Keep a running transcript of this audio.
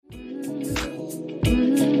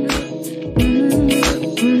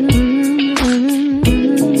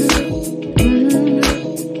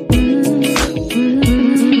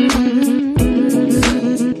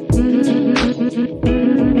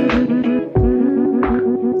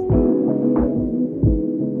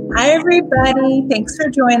everybody. Thanks for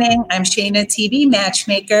joining. I'm Shayna TV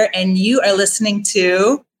Matchmaker, and you are listening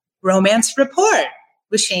to Romance Report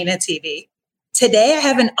with Shayna TV. Today, I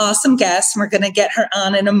have an awesome guest. We're going to get her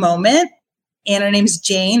on in a moment. And her name's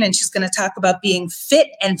Jane, and she's going to talk about being fit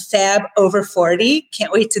and fab over 40.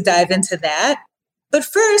 Can't wait to dive into that. But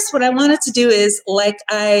first, what I wanted to do is, like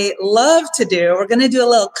I love to do, we're going to do a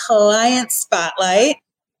little client spotlight.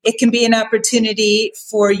 It can be an opportunity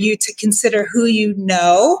for you to consider who you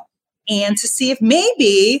know and to see if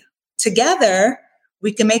maybe together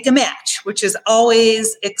we can make a match, which is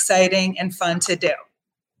always exciting and fun to do.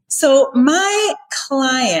 So my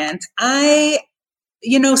client,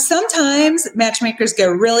 sometimes matchmakers get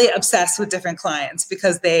really obsessed with different clients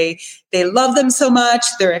because they love them so much.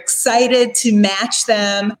 They're excited to match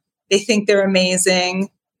them. They think they're amazing.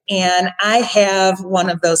 And I have one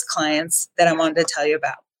of those clients that I wanted to tell you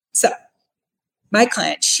about. So my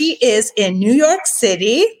client, she is in New York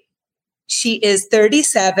City. She is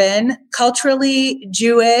 37, culturally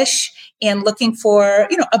Jewish, and looking for,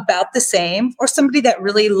 about the same, or somebody that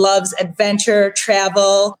really loves adventure,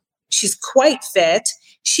 travel. She's quite fit.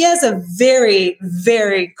 She has a very,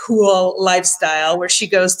 very cool lifestyle where she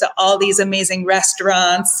goes to all these amazing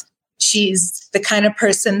restaurants. She's the kind of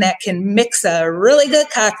person that can mix a really good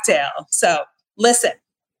cocktail. So listen,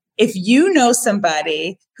 if you know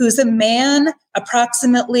somebody who's a man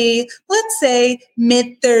approximately, let's say,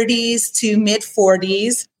 mid-30s to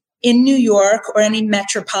mid-40s in New York or any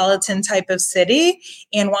metropolitan type of city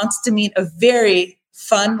and wants to meet a very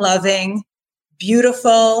fun-loving,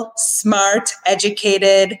 beautiful, smart,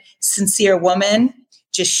 educated, sincere woman,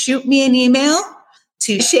 just shoot me an email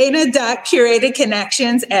to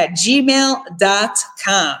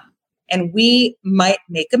shayna.curatedconnections@gmail.com and we might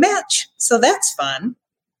make a match. So that's fun.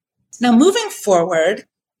 Now, moving forward,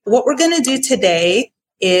 what we're going to do today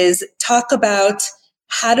is talk about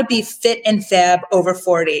how to be fit and fab over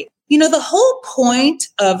 40. The whole point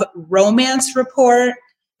of Romance Report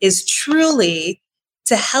is truly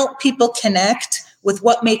to help people connect with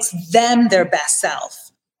what makes them their best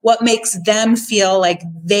self, what makes them feel like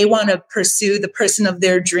they want to pursue the person of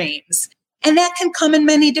their dreams. And that can come in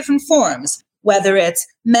many different forms, whether it's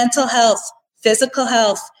mental health, physical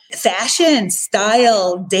health, fashion,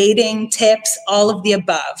 style, dating, tips, all of the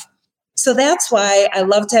above. So that's why I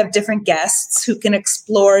love to have different guests who can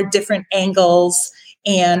explore different angles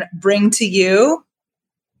and bring to you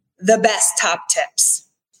the best top tips.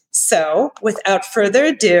 So without further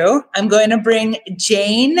ado, I'm going to bring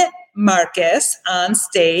Jane Marcus on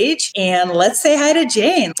stage and let's say hi to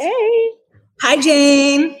Jane. Hey. Hi,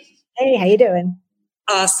 Jane. Hey, how you doing?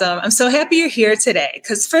 Awesome. I'm so happy you're here today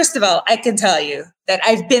because first of all, I can tell you that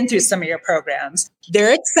I've been through some of your programs.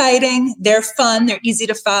 They're exciting, they're fun, they're easy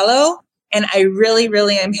to follow. And I really,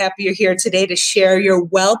 really am happy you're here today to share your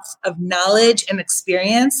wealth of knowledge and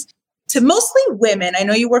experience to mostly women. I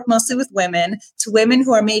know you work mostly with women, to women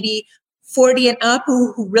who are maybe 40 and up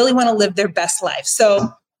who really want to live their best life.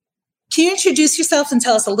 So can you introduce yourself and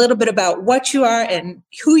tell us a little bit about what you are and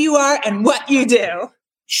who you are and what you do?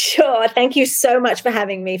 Sure. Thank you so much for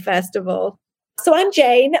having me, first of all. So I'm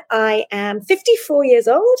Jane. I am 54 years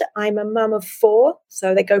old. I'm a mum of 4.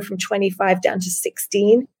 So they go from 25 down to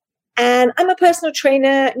 16. And I'm a personal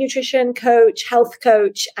trainer, nutrition coach, health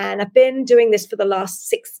coach, and I've been doing this for the last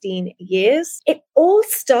 16 years. It all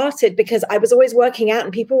started because I was always working out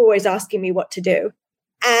and people were always asking me what to do.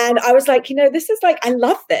 And I was like, this is I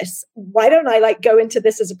love this. Why don't I go into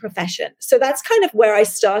this as a profession? So that's kind of where I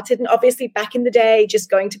started. And obviously back in the day, just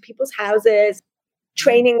going to people's houses,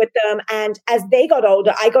 training with them. And as they got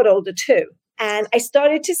older, I got older too. And I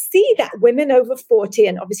started to see that women over 40,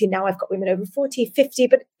 and obviously now I've got women over 40, 50,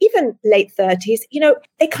 but even late 30s,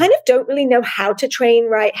 they kind of don't really know how to train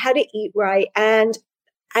right, how to eat right. And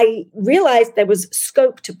I realized there was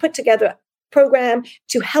scope to put together a program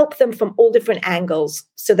to help them from all different angles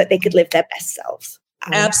so that they could live their best selves.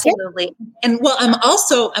 Absolutely. Yeah. And well,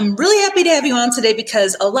 I'm really happy to have you on today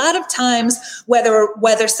because a lot of times,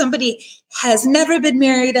 whether somebody has never been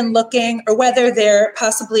married and looking, or whether they're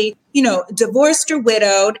possibly, divorced or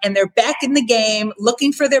widowed and they're back in the game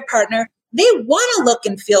looking for their partner, they want to look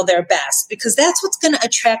and feel their best because that's what's going to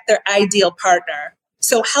attract their ideal partner.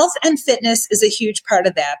 So health and fitness is a huge part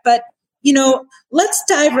of that. But, let's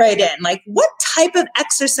dive right in. What type of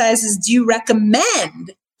exercises do you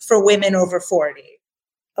recommend for women over 40?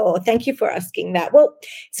 Oh, thank you for asking that. Well,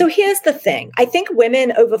 so here's the thing. I think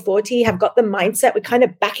women over 40 have got the mindset. We're kind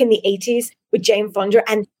of back in the 80s with Jane Fonda.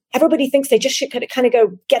 And everybody thinks they just should kind of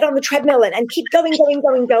go get on the treadmill and keep going,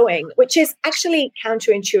 which is actually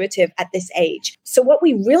counterintuitive at this age. So what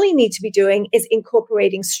we really need to be doing is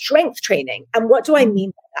incorporating strength training. And what do I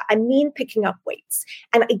mean by that? I mean picking up weights.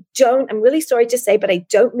 And I'm really sorry to say, but I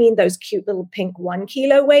don't mean those cute little pink 1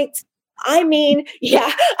 kilo weights. I mean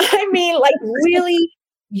like really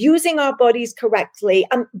using our bodies correctly,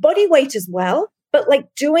 body weight as well, but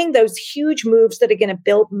like doing those huge moves that are going to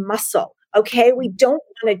build muscle. Okay, we don't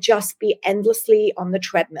want to just be endlessly on the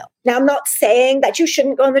treadmill. Now, I'm not saying that you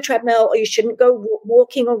shouldn't go on the treadmill or you shouldn't go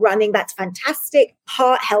walking or running. That's fantastic,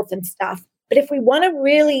 heart health and stuff. But if we want to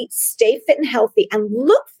really stay fit and healthy and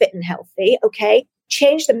look fit and healthy, okay,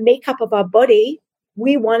 change the makeup of our body,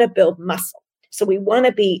 we want to build muscle. So we want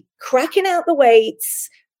to be cracking out the weights,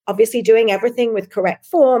 obviously doing everything with correct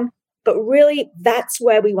form, but really that's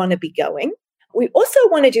where we want to be going. We also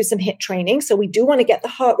want to do some HIIT training. So we do want to get the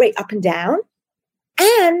heart rate up and down.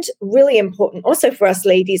 And really important also for us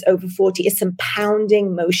ladies over 40 is some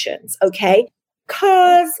pounding motions, okay?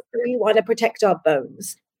 Because we want to protect our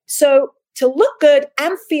bones. So to look good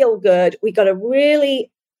and feel good, we got to really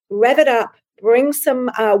rev it up, bring some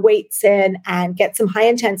weights in and get some high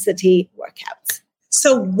intensity workouts.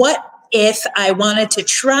 So what if I wanted to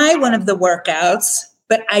try one of the workouts,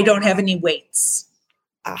 but I don't have any weights?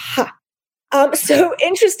 Aha. So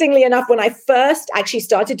interestingly enough, when I first actually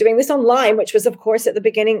started doing this online, which was, of course, at the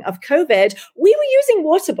beginning of COVID, we were using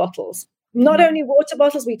water bottles. Not only water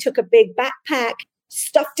bottles, we took a big backpack,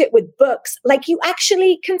 stuffed it with books. Like you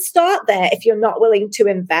actually can start there if you're not willing to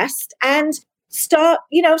invest and start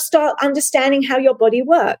understanding how your body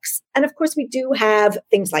works. And of course, we do have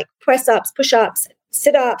things like press-ups, push-ups,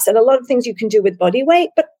 sit-ups, and a lot of things you can do with body weight.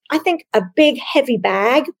 But I think a big, heavy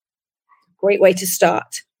bag, great way to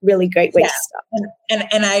start. Really great way to start.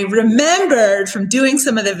 And I remembered from doing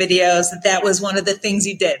some of the videos that was one of the things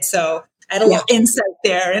you did. So I had a little insight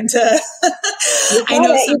there into, I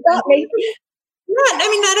know you got me. Yeah, I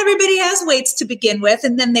mean, not everybody has weights to begin with,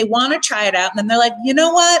 and then they want to try it out, and then they're like, you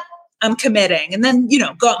know what? I'm committing. And then,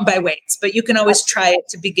 go out and buy weights, but you can always try it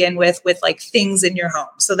to begin with like things in your home.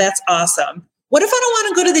 So that's awesome. What if I don't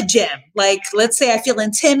want to go to the gym? Like, let's say I feel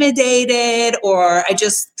intimidated or I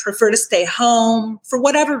just prefer to stay home. For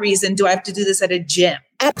whatever reason, do I have to do this at a gym?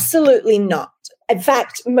 Absolutely not. In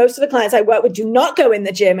fact, most of the clients I work with do not go in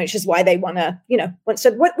the gym, which is why they want to,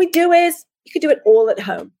 so what we do is you could do it all at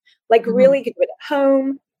home. Like really you could do it at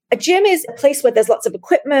home. A gym is a place where there's lots of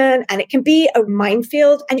equipment and it can be a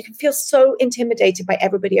minefield and you can feel so intimidated by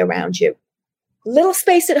everybody around you. Little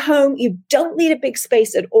space at home. You don't need a big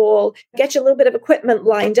space at all. Get your little bit of equipment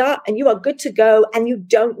lined up and you are good to go. And you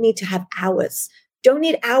don't need to have hours. Don't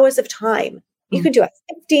need hours of time. You can do a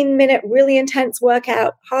 15-minute really intense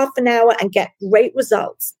workout, half an hour and get great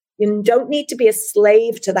results. You don't need to be a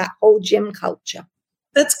slave to that whole gym culture.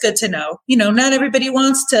 That's good to know. Not everybody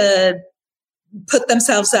wants to put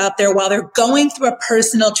themselves out there while they're going through a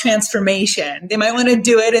personal transformation. They might want to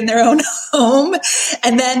do it in their own home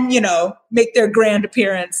and then, make their grand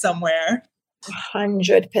appearance somewhere.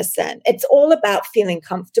 100%. It's all about feeling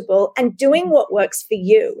comfortable and doing what works for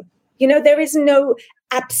you. There is no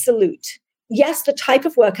absolute. Yes, the type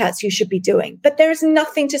of workouts you should be doing, but there is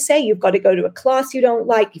nothing to say you've got to go to a class you don't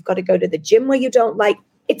like. You've got to go to the gym where you don't like.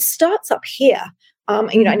 It starts up here. I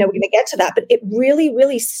know we're going to get to that, but it really,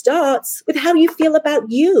 really starts with how you feel about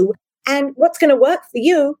you. And what's going to work for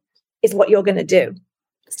you is what you're going to do.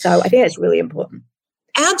 So I think it's really important.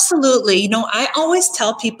 Absolutely. I always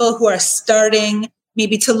tell people who are starting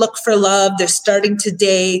maybe to look for love, they're starting to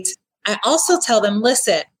date. I also tell them,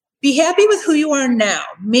 listen, be happy with who you are now.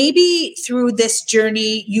 Maybe through this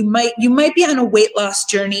journey, you might be on a weight loss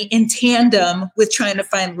journey in tandem with trying to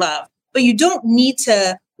find love, but you don't need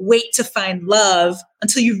to wait to find love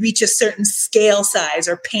until you reach a certain scale size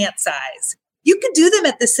or pant size. You can do them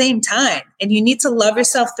at the same time, and you need to love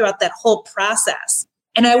yourself throughout that whole process.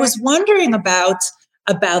 And I was wondering about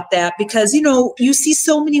that because, you see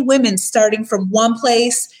so many women starting from one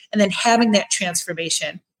place and then having that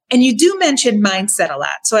transformation. And you do mention mindset a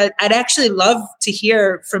lot. So I'd actually love to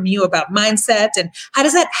hear from you about mindset and how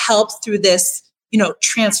does that help through this,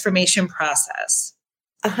 transformation process?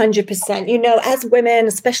 100%. As women,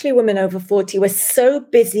 especially women over 40, we're so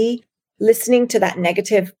busy listening to that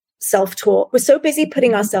negative self-talk. We're so busy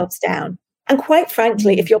putting ourselves down. And quite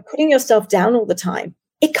frankly, if you're putting yourself down all the time,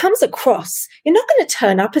 it comes across. You're not going to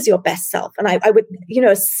turn up as your best self. And I would,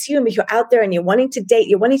 assume if you're out there and you're wanting to date,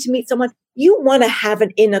 you're wanting to meet someone, you want to have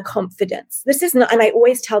an inner confidence. This is not, and I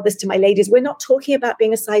always tell this to my ladies, we're not talking about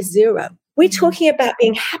being a size 0. We're talking about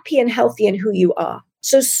being happy and healthy in who you are.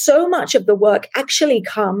 So much of the work actually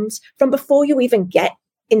comes from before you even get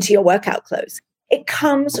into your workout clothes. It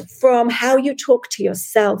comes from how you talk to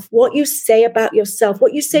yourself, what you say about yourself,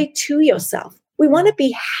 what you say to yourself. We want to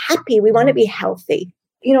be happy. We want to be healthy.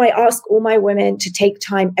 I ask all my women to take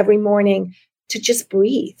time every morning to just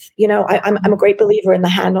breathe. I'm a great believer in the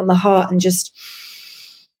hand on the heart and just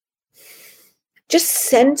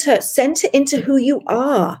center into who you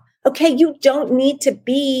are. Okay. You don't need to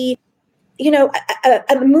be,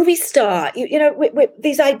 a movie star, with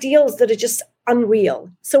these ideals that are just unreal.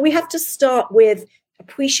 So we have to start with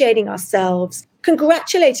appreciating ourselves,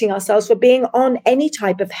 congratulating ourselves for being on any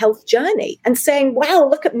type of health journey and saying, wow,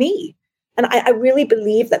 look at me. And I really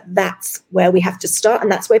believe that that's where we have to start.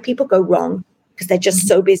 And that's where people go wrong because they're just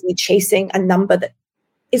so busy chasing a number that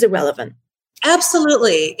is irrelevant.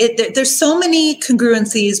 Absolutely. There's so many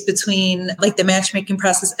congruencies between like the matchmaking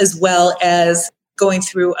process as well as going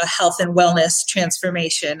through a health and wellness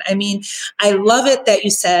transformation. I mean, I love it that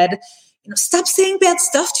you said, stop saying bad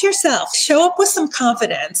stuff to yourself. Show up with some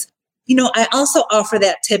confidence. I also offer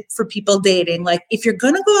that tip for people dating. Like, if you're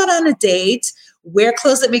going to go out on a date, wear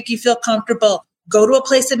clothes that make you feel comfortable. Go to a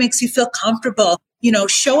place that makes you feel comfortable.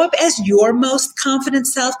 Show up as your most confident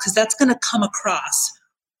self, because that's going to come across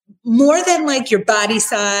more than like your body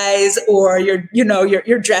size or your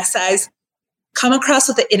dress size. Come across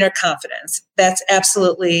with the inner confidence. That's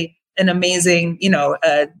absolutely an amazing,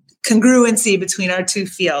 congruency between our two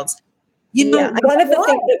fields. One of the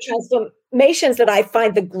things that transformations that I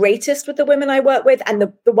find the greatest with the women I work with, and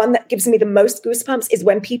the one that gives me the most goosebumps, is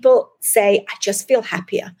when people say, I just feel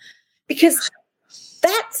happier, because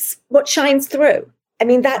that's what shines through. I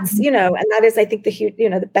mean, that's, and that is, I think,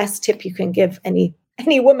 the best tip you can give any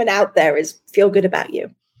woman out there is feel good about you.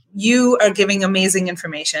 You are giving amazing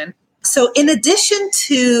information. So in addition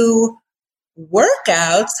to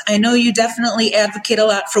workouts, I know you definitely advocate a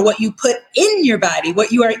lot for what you put in your body,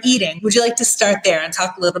 what you are eating. Would you like to start there and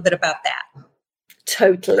talk a little bit about that?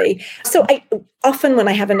 Totally. So I often, when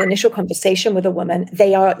I have an initial conversation with a woman,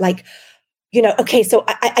 they are like, okay, so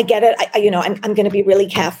I get it. I'm going to be really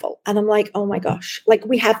careful. And I'm like, oh my gosh, like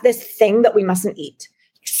we have this thing that we mustn't eat.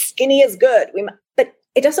 Skinny is good. But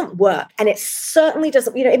it doesn't work. And it certainly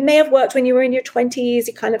doesn't, it may have worked when you were in your 20s.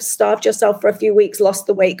 You kind of starved yourself for a few weeks, lost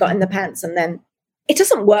the weight, got in the pants, and then it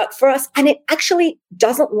doesn't work for us. And it actually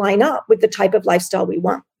doesn't line up with the type of lifestyle we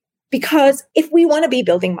want. Because if we want to be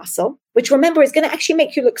building muscle, which remember is going to actually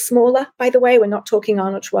make you look smaller, by the way, we're not talking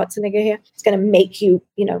Arnold Schwarzenegger here. It's going to make you,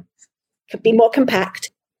 be more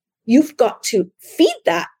compact. You've got to feed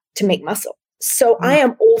that to make muscle. So I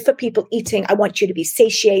am all for people eating. I want you to be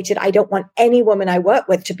satiated. I don't want any woman I work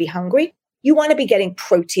with to be hungry. You want to be getting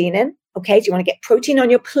protein in. Okay. Do you want to get protein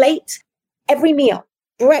on your plate? Every meal,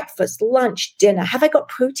 breakfast, lunch, dinner. Have I got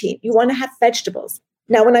protein? You want to have vegetables.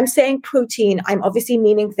 Now, when I'm saying protein, I'm obviously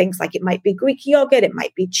meaning things like it might be Greek yogurt, it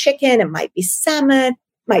might be chicken, it might be salmon,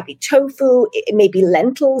 it might be tofu, it may be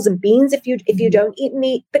lentils and beans if you don't eat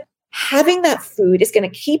meat. But having that food is going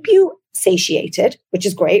to keep you satiated, which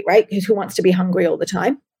is great, right? Because who wants to be hungry all the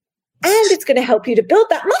time? And it's going to help you to build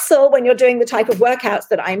that muscle when you're doing the type of workouts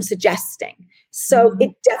that I'm suggesting. So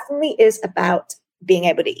it definitely is about being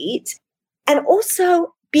able to eat and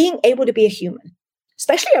also being able to be a human.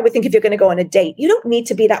 Especially, I would think if you're going to go on a date, you don't need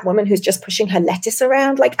to be that woman who's just pushing her lettuce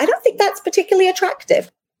around. Like, I don't think that's particularly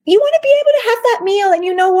attractive. You want to be able to have that meal and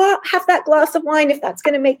you know what? Have that glass of wine if that's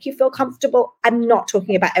going to make you feel comfortable. I'm not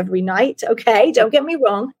talking about every night, okay? Don't get me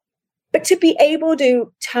wrong. But to be able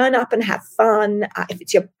to turn up and have fun, if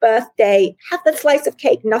it's your birthday, have that slice of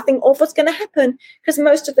cake, nothing awful's going to happen because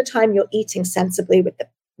most of the time you're eating sensibly with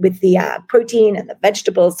the protein and the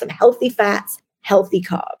vegetables, some healthy fats, healthy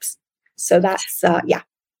carbs. So that's,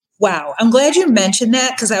 Wow. I'm glad you mentioned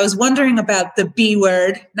that because I was wondering about the B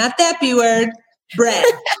word, not that B word, bread.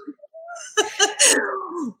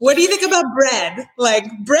 What do you think about bread? Like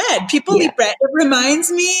bread, people eat bread. It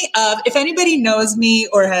reminds me of, if anybody knows me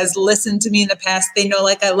or has listened to me in the past, they know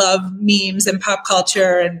like I love memes and pop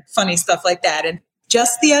culture and funny stuff like that. And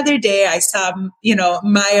just the other day I saw,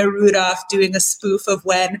 Maya Rudolph doing a spoof of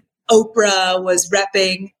when Oprah was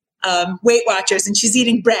repping Weight Watchers and she's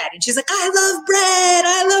eating bread and she's like, I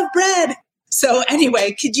love bread. So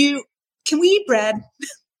anyway, can we eat bread?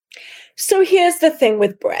 So here's the thing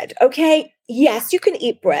with bread. Okay. Yes, you can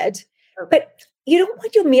eat bread, but you don't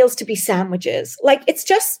want your meals to be sandwiches. Like it's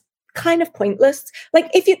just kind of pointless.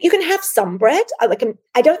 Like if you can have some bread,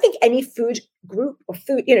 I don't think any food group or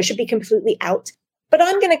food, should be completely out, but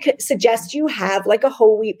I'm going to suggest you have like a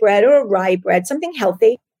whole wheat bread or a rye bread, something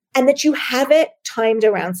healthy, and that you have it timed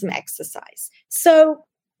around some exercise. So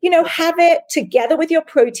have it together with your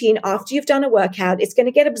protein after you've done a workout. It's going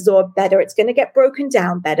to get absorbed better. It's going to get broken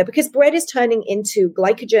down better because bread is turning into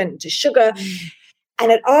glycogen, to sugar.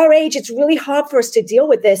 And at our age, it's really hard for us to deal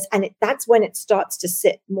with this. And that's when it starts to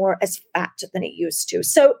sit more as fat than it used to.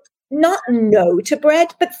 So not no to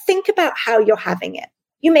bread, but think about how you're having it.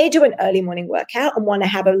 You may do an early morning workout and want to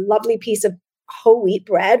have a lovely piece of whole wheat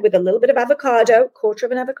bread with a little bit of avocado, quarter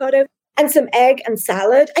of an avocado, and some egg and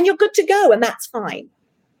salad, and you're good to go. And that's fine.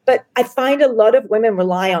 But I find a lot of women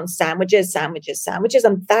rely on sandwiches,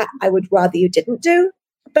 and that I would rather you didn't do.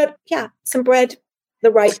 But yeah, some bread,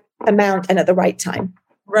 the right amount and at the right time.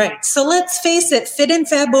 Right. So let's face it, Fit and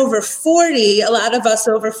Fab over 40, a lot of us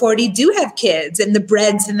over 40 do have kids, and the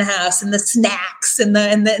breads in the house and the snacks and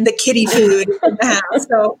the kiddie food in the house.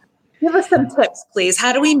 So give us some tips, please.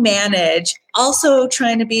 How do we manage also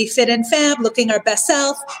trying to be fit and fab, looking our best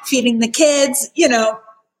self, feeding the kids?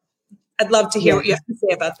 I'd love to hear what you have to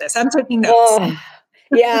say about this. I'm taking notes.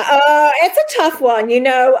 It's a tough one.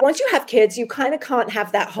 Once you have kids, you kind of can't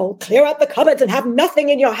have that whole clear out the cupboards and have nothing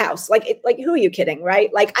in your house. Like who are you kidding,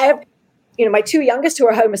 right? Like I have, my two youngest who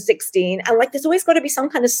are home are 16, and there's always got to be some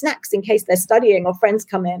kind of snacks in case they're studying or friends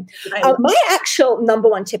come in. My actual number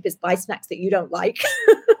one tip is buy snacks that you don't like.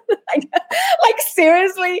 like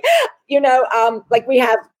seriously, we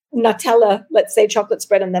have Nutella, let's say chocolate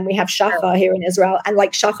spread, and then we have shafa here in Israel, and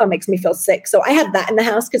shafa makes me feel sick, so I have that in the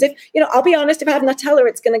house because if I'll be honest, if I have Nutella,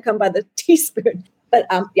 it's going to come by the teaspoon. But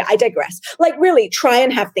I digress. Really try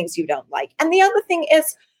and have things you don't like. And the other thing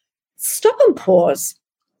is stop and pause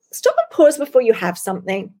before you have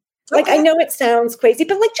something. I know it sounds crazy,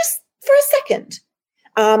 but just for a second.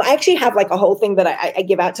 I actually have a whole thing that I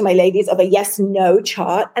give out to my ladies of a yes no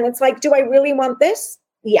chart, and it's do I really want this?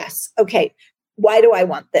 Yes. Okay. Why do I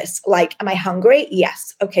want this? Am I hungry?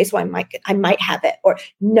 Yes. Okay. So I might have it, or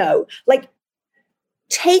no.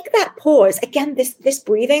 Take that pause. Again, this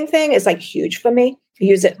breathing thing is huge for me. I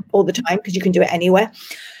use it all the time because you can do it anywhere.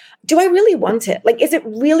 Do I really want it? Is it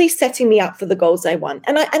really setting me up for the goals I want?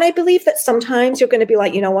 And I believe that sometimes you're going to be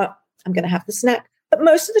you know what? I'm going to have the snack. But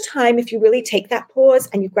most of the time, if you really take that pause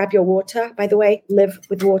and you grab your water, by the way, live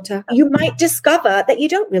with water, you might discover that you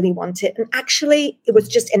don't really want it. And actually, it was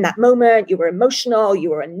just in that moment, you were emotional,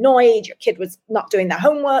 you were annoyed, your kid was not doing their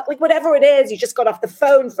homework, whatever it is, you just got off the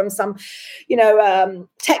phone from some,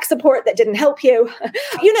 tech support that didn't help you.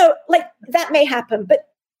 That may happen, but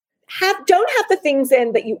don't have the things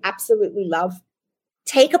in that you absolutely love.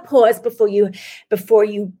 Take a pause before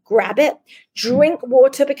you grab it. Drink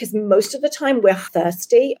water because most of the time we're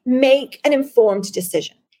thirsty. Make an informed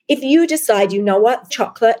decision. If you decide, you know what,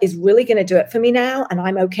 chocolate is really going to do it for me now and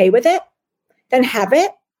I'm okay with it, then have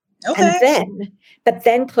it. Okay. And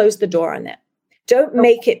then close the door on it. Don't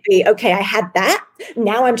make it be, okay, I had that.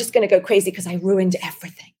 Now I'm just going to go crazy because I ruined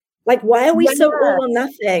everything. Why are we so all or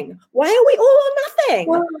nothing? Why are we all or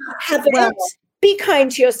nothing? Have it. Be kind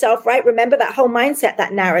to yourself, right? Remember that whole mindset,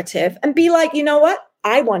 that narrative, and be you know what?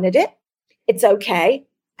 I wanted it. It's okay.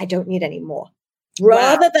 I don't need any more.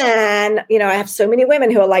 Rather than, I have so many women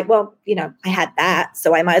who are well, I had that,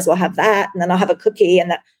 so I might as well have that. And then I'll have a cookie and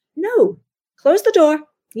that. No, close the door.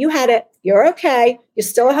 You had it. You're okay. You're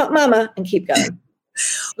still a hot mama, and keep going.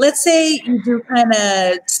 Let's say you do kind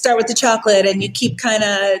of start with the chocolate and you keep kind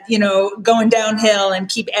of, going downhill and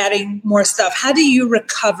keep adding more stuff. How do you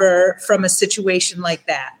recover from a situation like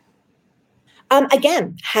that?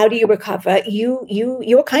 Again, how do you recover?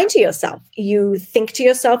 You're kind to yourself. You think to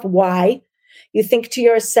yourself, why? You think to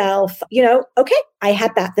yourself, okay, I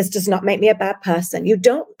had that. This does not make me a bad person. You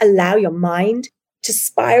don't allow your mind to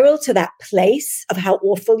spiral to that place of how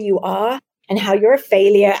awful you are and how you're a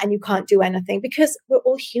failure and you can't do anything, because we're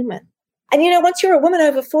all human. And, once you're a woman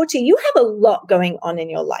over 40, you have a lot going on in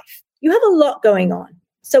your life. You have a lot going on.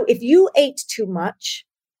 So if you ate too much,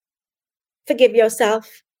 forgive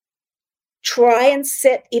yourself. Try and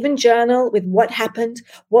sit, even journal with what happened,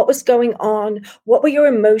 what was going on, what were your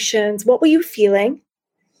emotions, what were you feeling?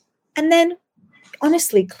 And then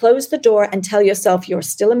honestly, close the door and tell yourself you're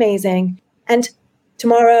still amazing. And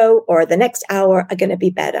tomorrow or the next hour are going to be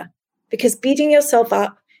better. Because beating yourself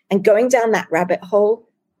up and going down that rabbit hole,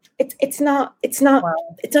 it's not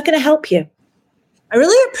going to help you. I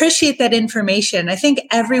really appreciate that information. I think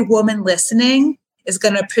every woman listening is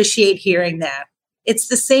going to appreciate hearing that. It's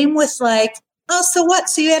the same with oh, so what?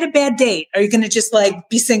 So you had a bad date. Are you going to just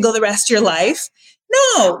be single the rest of your life?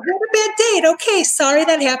 No, you had a bad date. Okay, sorry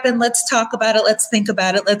that happened. Let's talk about it. Let's think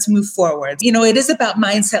about it. Let's move forward. It is about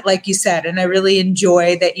mindset, like you said, and I really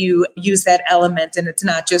enjoy that you use that element, and it's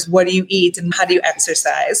not just what do you eat and how do you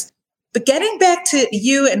exercise. But getting back to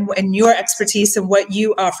you and your expertise and what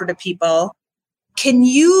you offer to people, Can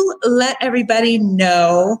you let everybody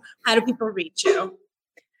know, how do people reach you?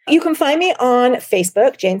 You can find me on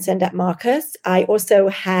Facebook, Jane Sendak Marcus. I also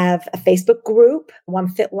have a Facebook group, One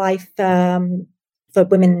Fit Life for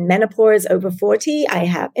women in menopause over 40. I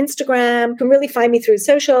have Instagram. You can really find me through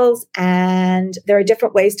socials, and there are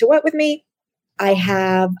different ways to work with me. I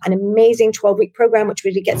have an amazing 12-week program, which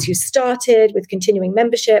really gets you started with continuing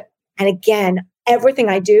membership. And again, everything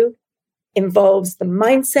I do involves the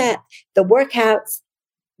mindset, the workouts,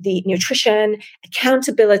 the nutrition,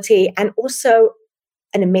 accountability, and also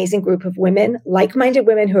an amazing group of women, like-minded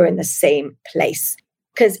women who are in the same place.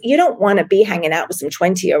 Because you don't want to be hanging out with some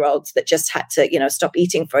 20-year-olds that just had to, stop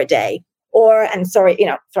eating for a day. Sorry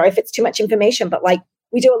if it's too much information, but like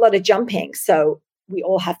we do a lot of jumping. So we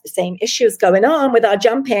all have the same issues going on with our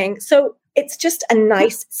jumping. So it's just a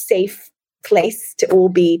nice, safe place to all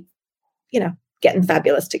be, getting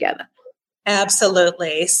fabulous together.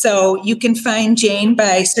 Absolutely. So you can find Jane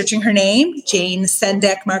by searching her name, Jane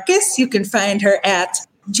Sendak Marcus. You can find her at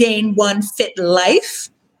Jane One Fit Life.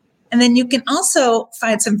 And then you can also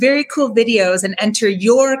find some very cool videos and enter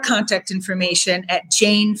your contact information at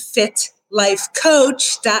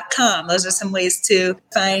janefitlifecoach.com. Those are some ways to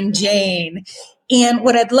find Jane. And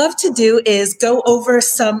what I'd love to do is go over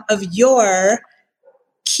some of your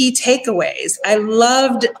key takeaways. I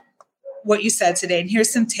loved what you said today, and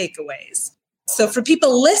here's some takeaways. So for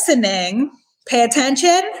people listening, pay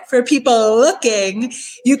attention. For people looking,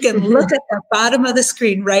 you can look at the bottom of the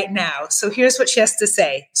screen right now. So here's what she has to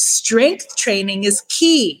say. Strength training is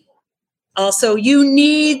key. Also, you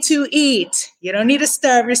need to eat. You don't need to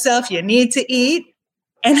starve yourself. You need to eat.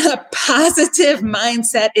 And a positive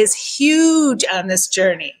mindset is huge on this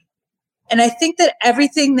journey. And I think that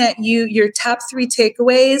everything that your top 3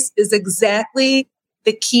 takeaways is exactly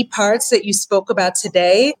the key parts that you spoke about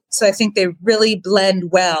today. So I think they really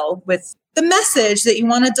blend well with the message that you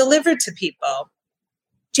want to deliver to people.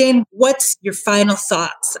 Jane, what's your final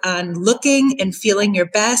thoughts on looking and feeling your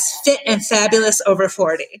best, fit and fabulous over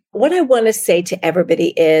 40? What I want to say to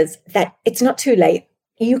everybody is that it's not too late.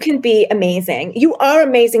 You can be amazing. You are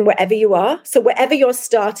amazing wherever you are. So wherever you're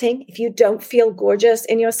starting, if you don't feel gorgeous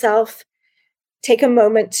in yourself, take a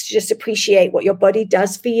moment to just appreciate what your body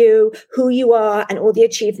does for you, who you are, and all the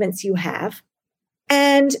achievements you have.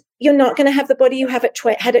 And you're not going to have the body you had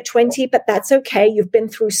at 20, but that's okay. You've been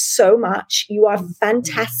through so much. You are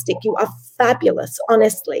fantastic. You are fabulous,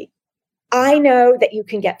 honestly. I know that you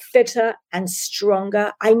can get fitter and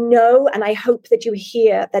stronger. I know, and I hope that you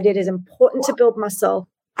hear that it is important to build muscle.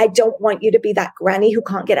 I don't want you to be that granny who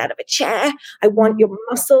can't get out of a chair. I want your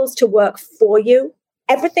muscles to work for you.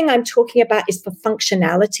 Everything I'm talking about is for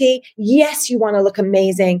functionality. Yes, you want to look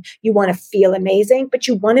amazing. You want to feel amazing, but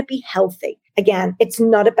you want to be healthy. Again, it's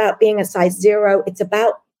not about being a size 0. It's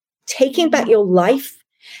about taking back your life,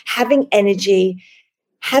 having energy,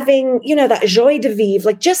 having, that joie de vivre,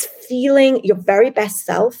 like just feeling your very best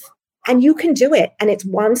self. And you can do it. And it's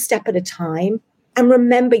one step at a time. And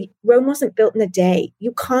remember, Rome wasn't built in a day.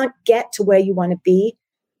 You can't get to where you want to be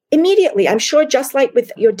immediately. I'm sure just like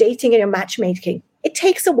with your dating and your matchmaking, it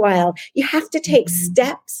takes a while. You have to take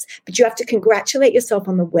steps, but you have to congratulate yourself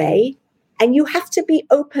on the way. And you have to be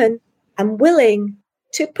open and willing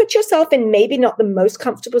to put yourself in maybe not the most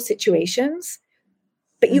comfortable situations,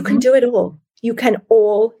 but you can do it all. You can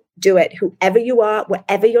all do it. Whoever you are,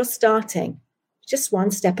 wherever you're starting, just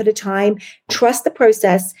one step at a time. Trust the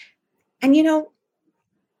process and,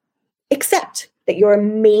 accept that you're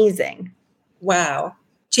amazing. Wow.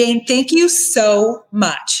 Jane, thank you so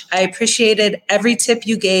much. I appreciated every tip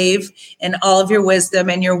you gave and all of your wisdom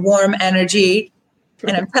and your warm energy.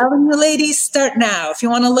 And I'm telling you, ladies, start now. If you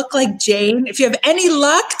want to look like Jane, if you have any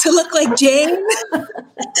luck to look like Jane,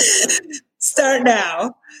 start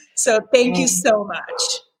now. So thank you so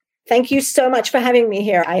much. Thank you so much for having me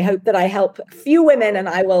here. I hope that I help a few women and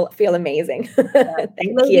I will feel amazing.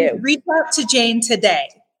 Thank you. Reach out to Jane today.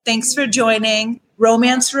 Thanks for joining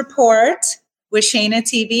Romance Report with Shayna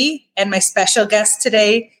TV and my special guest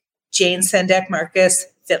today, Jane Sendak Marcus,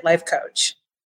 Fit Life Coach.